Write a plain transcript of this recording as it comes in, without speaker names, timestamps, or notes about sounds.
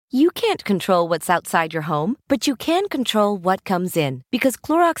You can't control what's outside your home, but you can control what comes in. Because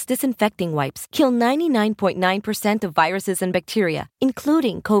Clorox disinfecting wipes kill 99.9% of viruses and bacteria,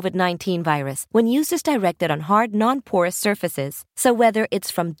 including COVID-19 virus, when used as directed on hard, non-porous surfaces. So whether it's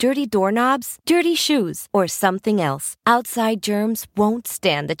from dirty doorknobs, dirty shoes, or something else, outside germs won't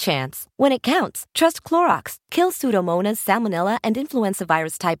stand a chance. When it counts, trust Clorox. Kill Pseudomonas, Salmonella, and influenza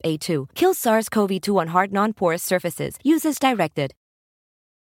virus type A2. Kill SARS-CoV-2 on hard, non-porous surfaces. Use as directed.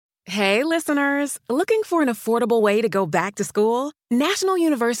 Hey, listeners! Looking for an affordable way to go back to school? National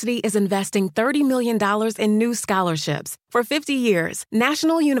University is investing $30 million in new scholarships. For 50 years,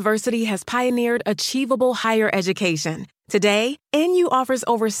 National University has pioneered achievable higher education. Today, NU offers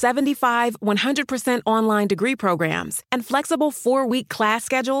over 75 100% online degree programs and flexible 4-week class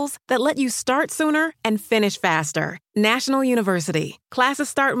schedules that let you start sooner and finish faster. National University. Classes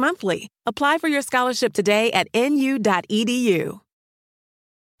start monthly. Apply for your scholarship today at nu.edu.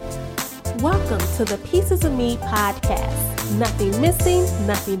 Welcome to the Pieces of Me podcast. Nothing missing,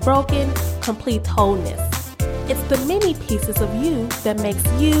 nothing broken, complete wholeness. It's the many pieces of you that makes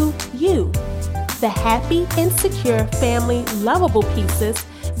you, you. The happy, insecure, family, lovable pieces,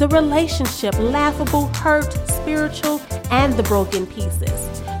 the relationship, laughable, hurt, spiritual, and the broken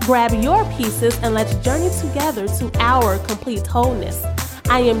pieces. Grab your pieces and let's journey together to our complete wholeness.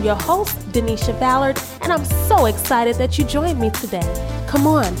 I am your host, Denisha Ballard, and I'm so excited that you joined me today. Come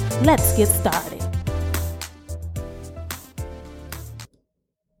on, let's get started.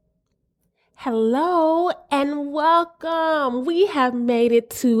 Hello and welcome. We have made it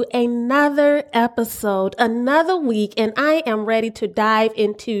to another episode, another week, and I am ready to dive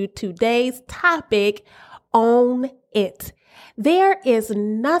into today's topic, Own It. There is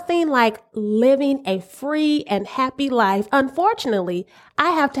nothing like living a free and happy life. Unfortunately, I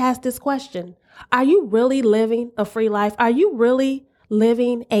have to ask this question. Are you really living a free life? Are you really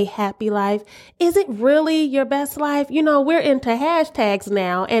living a happy life? Is it really your best life? You know, we're into hashtags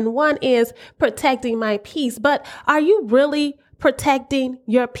now, and one is protecting my peace, but are you really protecting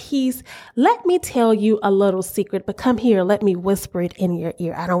your peace? Let me tell you a little secret, but come here, let me whisper it in your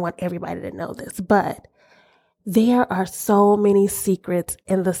ear. I don't want everybody to know this, but there are so many secrets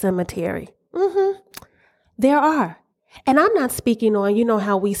in the cemetery. There are. And I'm not speaking on, you know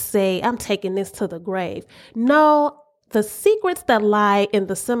how we say, I'm taking this to the grave. No, the secrets that lie in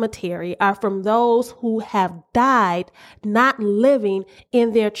the cemetery are from those who have died not living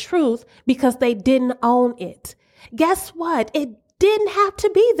in their truth because they didn't own it. Guess what? It didn't have to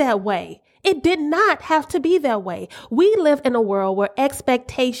be that way. It did not have to be that way. We live in a world where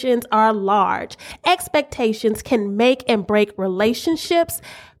expectations are large. Expectations can make and break relationships,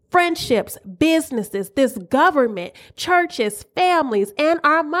 friendships, businesses, this government, churches, families, and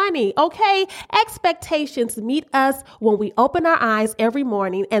our money, okay? Expectations meet us when we open our eyes every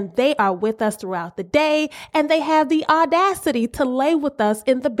morning, and they are with us throughout the day, and they have the audacity to lay with us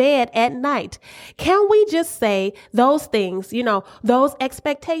in the bed at night. Can we just say those things, you know, those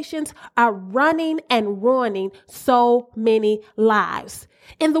expectations are running and ruining so many lives?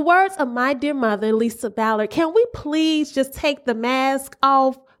 In the words of my dear mother, Lisa Ballard, can we please just take the mask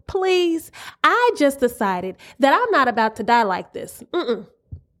off? Please. I just decided that I'm not about to die like this.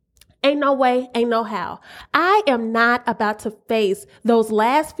 Ain't no way, ain't no how. I am not about to face those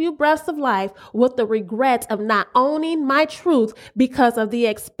last few breaths of life with the regrets of not owning my truth because of the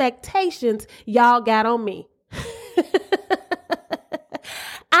expectations y'all got on me.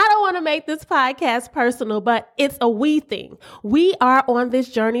 I don't want to make this podcast personal, but it's a we thing. We are on this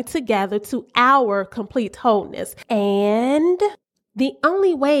journey together to our complete wholeness. And the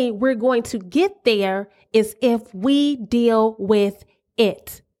only way we're going to get there is if we deal with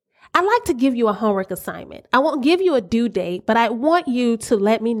it. I'd like to give you a homework assignment. I won't give you a due date, but I want you to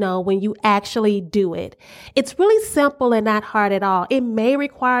let me know when you actually do it. It's really simple and not hard at all. It may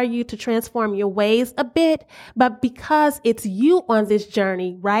require you to transform your ways a bit, but because it's you on this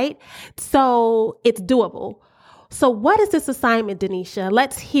journey, right? So it's doable. So what is this assignment, Denisha?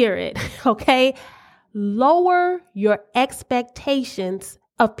 Let's hear it, okay? Lower your expectations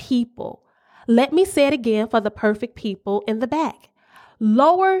of people. Let me say it again for the perfect people in the back.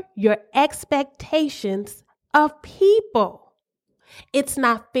 Lower your expectations of people. It's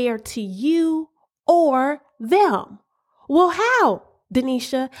not fair to you or them. Well, how,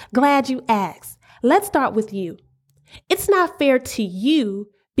 Denisha? Glad you asked. Let's start with you. It's not fair to you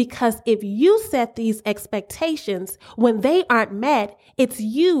because if you set these expectations, when they aren't met, it's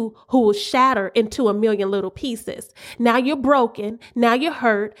you who will shatter into a million little pieces. Now you're broken. Now you're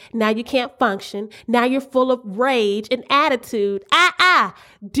hurt. Now you can't function. Now you're full of rage and attitude.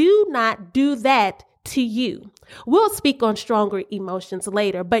 Do not do that to you. We'll speak on stronger emotions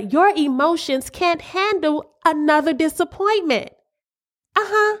later, but your emotions can't handle another disappointment.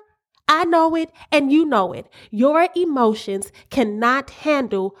 I know it and you know it. Your emotions cannot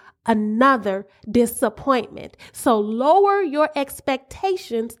handle another disappointment. So lower your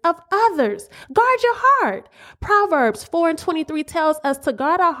expectations of others. Guard your heart. Proverbs 4:23 tells us to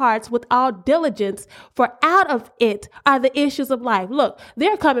guard our hearts with all diligence, for out of it are the issues of life. Look,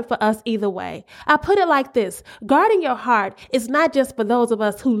 they're coming for us either way. I put it like this. Guarding your heart is not just for those of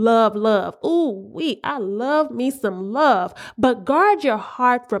us who love love. I love me some love. But guard your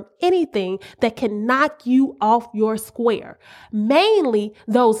heart from anything that can knock you off your square. Mainly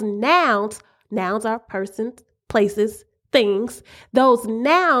those nouns are persons, places, things. Those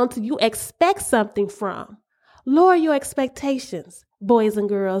nouns you expect something from. Lower your expectations, boys and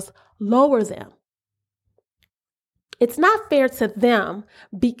girls. Lower them. It's not fair to them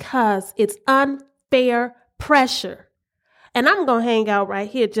because it's unfair pressure. And I'm going to hang out right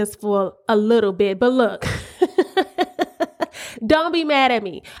here just for a little bit. But look, don't be mad at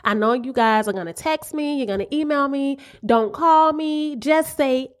me. I know you guys are going to text me. You're going to email me. Don't call me. Just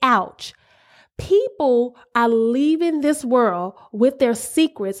say, ouch. People are leaving this world with their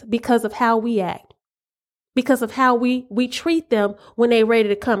secrets because of how we act, because of how we treat them when they're ready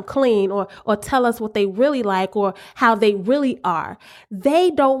to come clean or tell us what they really like or how they really are.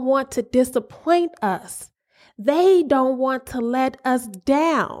 They don't want to disappoint us. They don't want to let us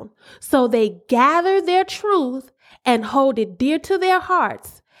down. So they gather their truth and hold it dear to their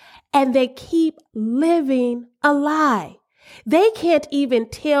hearts, and they keep living a lie. They can't even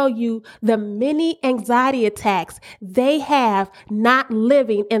tell you the many anxiety attacks they have not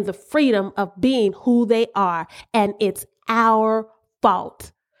living in the freedom of being who they are, and it's our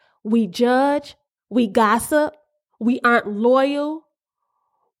fault. We judge, we gossip, we aren't loyal.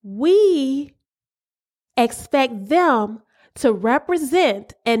 We expect them to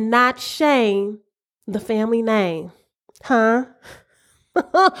represent and not shame the family name. Huh?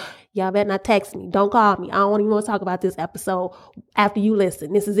 Y'all better not text me. Don't call me. I don't even want to talk about this episode after you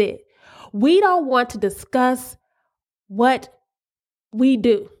listen. This is it. We don't want to discuss what we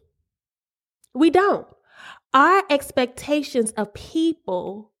do. We don't. Our expectations of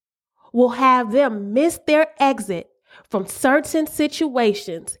people will have them miss their exit from certain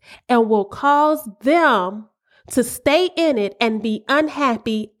situations and will cause them to stay in it and be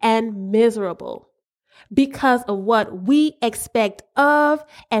unhappy and miserable because of what we expect of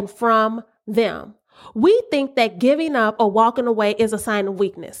and from them. We think that giving up or walking away is a sign of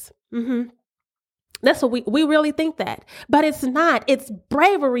weakness. That's what we really think that, but it's not. It's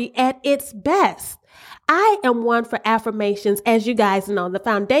bravery at its best. I am one for affirmations. As you guys know, the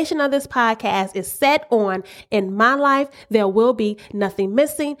foundation of this podcast is set on, in my life, there will be nothing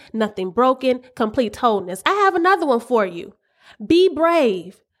missing, nothing broken, complete wholeness. I have another one for you. Be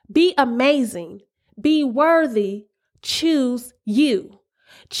brave, be amazing, be worthy, choose you.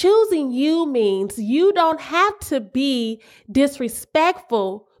 Choosing you means you don't have to be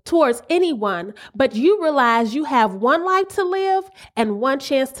disrespectful towards anyone, but you realize you have one life to live and one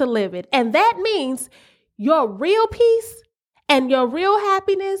chance to live it. And that means your real peace and your real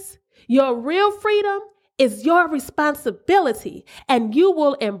happiness, your real freedom is your responsibility, and you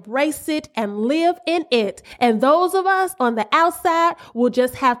will embrace it and live in it. And those of us on the outside will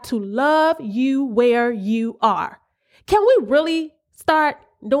just have to love you where you are. Can we really start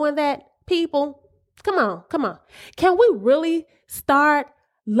doing that, people? Come on. Can we really start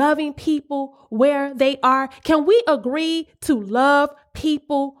loving people where they are? Can we agree to love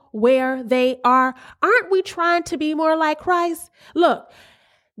people where they are? Aren't we trying to be more like Christ? Look,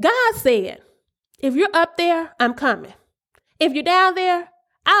 God said, if you're up there, I'm coming. If you're down there,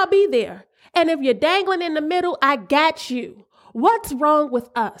 I'll be there. And if you're dangling in the middle, I got you. What's wrong with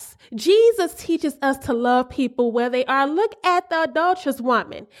us? Jesus teaches us to love people where they are. Look at the adulterous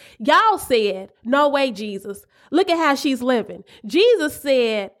woman. Y'all said, no way, Jesus. Look at how she's living. Jesus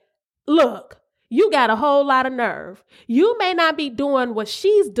said, look, you got a whole lot of nerve. You may not be doing what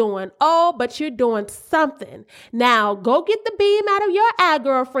she's doing, but you're doing something. Now, go get the beam out of your eye,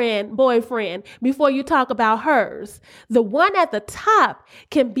 girlfriend, boyfriend, before you talk about hers. The one at the top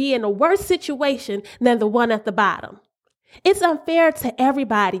can be in a worse situation than the one at the bottom. It's unfair to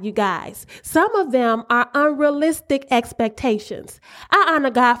everybody, you guys. Some of them are unrealistic expectations. I honor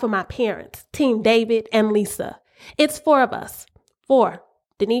God for my parents, Team David and Lisa. It's 4 of us. 4.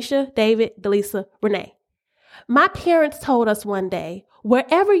 Denisha, David, Delisa, Renee. My parents told us one day,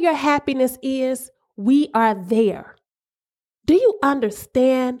 wherever your happiness is, we are there. Do you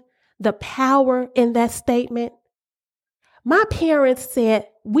understand the power in that statement? My parents said,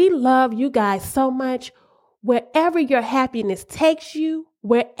 we love you guys so much. Wherever your happiness takes you,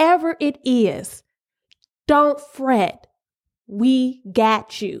 wherever it is, don't fret. We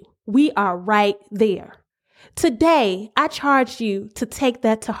got you. We are right there. Today, I charge you to take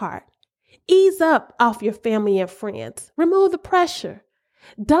that to heart. Ease up off your family and friends. Remove the pressure.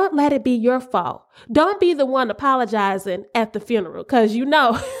 Don't let it be your fault. Don't be the one apologizing at the funeral, because you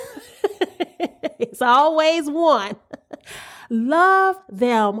know it's always one. Love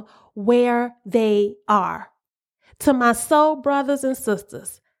them where they are. To my soul brothers and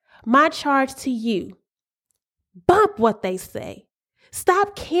sisters, my charge to you, bump what they say.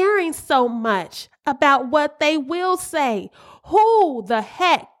 Stop caring so much about what they will say. Who the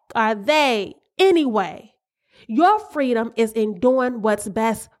heck are they anyway? Your freedom is in doing what's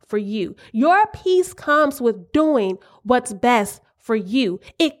best for you. Your peace comes with doing what's best for you.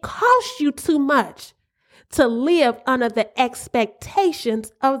 It costs you too much to live under the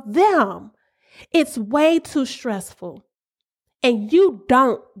expectations of them. It's way too stressful. And you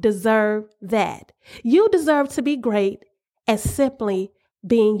don't deserve that. You deserve to be great at simply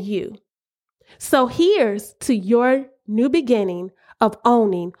being you. So here's to your new beginning of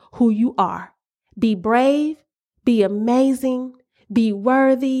owning who you are. Be brave, be amazing, be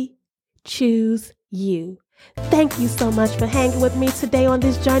worthy, choose you. Thank you so much for hanging with me today on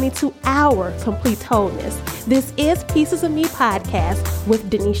this journey to our complete wholeness. This is Pieces of Me podcast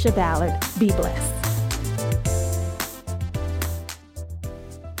with Denisha Ballard. Be blessed.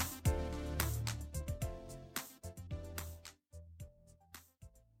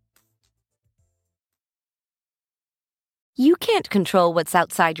 You can't control what's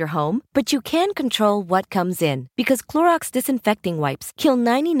outside your home, but you can control what comes in. Because Clorox disinfecting wipes kill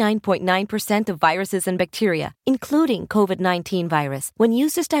 99.9% of viruses and bacteria, including COVID-19 virus, when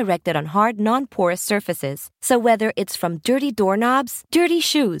used as directed on hard, non-porous surfaces. So whether it's from dirty doorknobs, dirty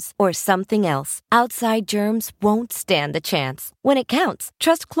shoes, or something else, outside germs won't stand a chance. When it counts,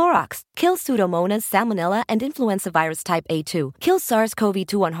 trust Clorox. Kill Pseudomonas, Salmonella, and influenza virus type A2. Kill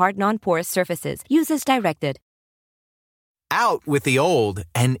SARS-CoV-2 on hard, non-porous surfaces. Use as directed. Out with the old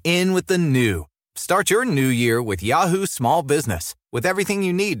and in with the new. Start your new year with Yahoo Small Business, with everything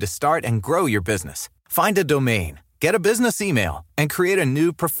you need to start and grow your business. Find a domain, get a business email, and create a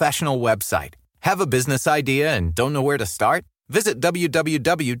new professional website. Have a business idea and don't know where to start? Visit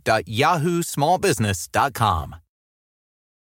www.yahoosmallbusiness.com.